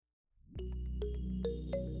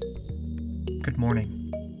Good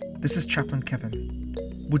morning. This is Chaplain Kevin.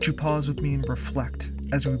 Would you pause with me and reflect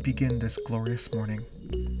as we begin this glorious morning?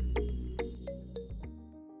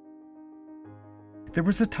 There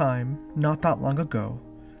was a time, not that long ago,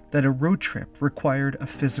 that a road trip required a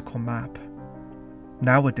physical map.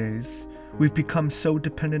 Nowadays, we've become so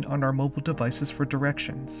dependent on our mobile devices for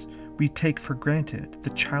directions, we take for granted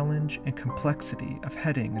the challenge and complexity of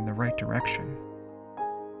heading in the right direction.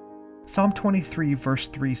 Psalm 23 verse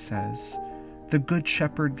 3 says, "The Good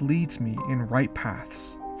Shepherd leads me in right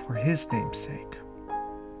paths for his name's sake."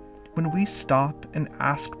 When we stop and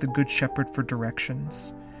ask the Good Shepherd for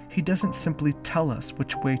directions, he doesn't simply tell us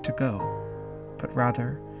which way to go, but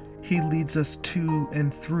rather, he leads us to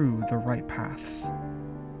and through the right paths.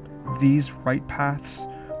 These right paths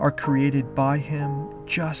are created by him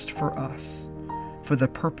just for us, for the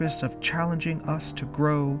purpose of challenging us to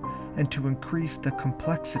grow and to increase the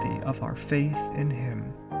complexity of our faith in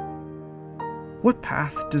him. What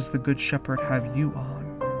path does the Good Shepherd have you on?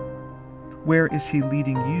 Where is he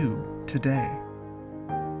leading you today?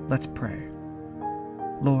 Let's pray.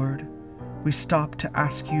 Lord, we stop to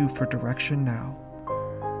ask you for direction now.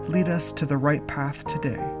 Lead us to the right path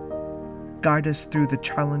today. Guide us through the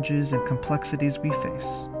challenges and complexities we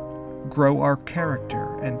face. Grow our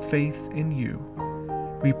character and faith in you.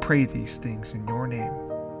 We pray these things in your name.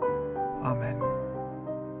 Amen.